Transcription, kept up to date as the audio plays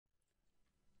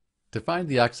To find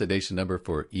the oxidation number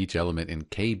for each element in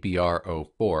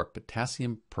KBrO4,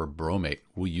 potassium perbromate,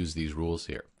 we'll use these rules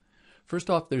here. First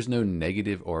off, there's no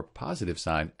negative or positive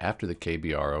sign after the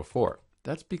KBrO4.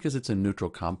 That's because it's a neutral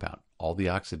compound. All the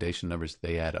oxidation numbers,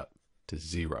 they add up to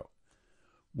 0.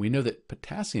 We know that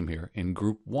potassium here in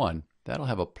group 1, that'll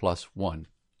have a +1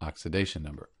 oxidation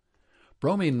number.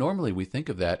 Bromine, normally we think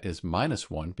of that as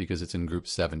 -1 because it's in group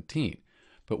 17.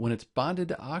 But when it's bonded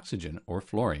to oxygen or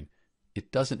fluorine,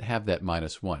 it doesn't have that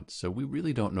 -1, so we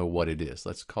really don't know what it is.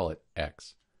 Let's call it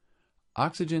X.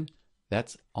 Oxygen,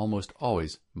 that's almost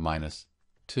always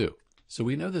 -2. So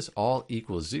we know this all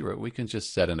equals 0. We can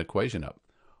just set an equation up.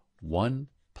 1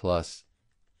 plus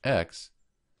X,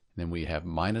 and then we have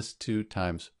 -2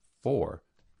 times 4,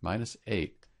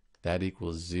 -8. That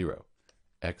equals 0.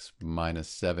 X minus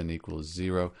 7 equals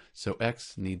 0, so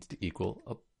X needs to equal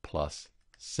a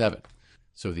 +7.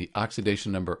 So the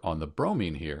oxidation number on the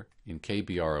bromine here in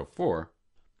KBrO4,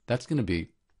 that's going to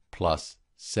be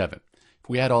 +7. If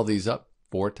we add all these up,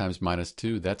 4 times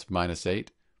 -2, that's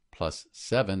 -8, plus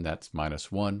 7, that's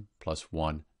 -1, plus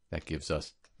 1, that gives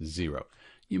us 0.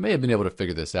 You may have been able to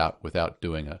figure this out without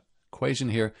doing an equation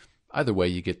here. Either way,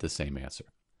 you get the same answer.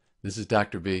 This is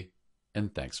Dr. V,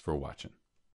 and thanks for watching.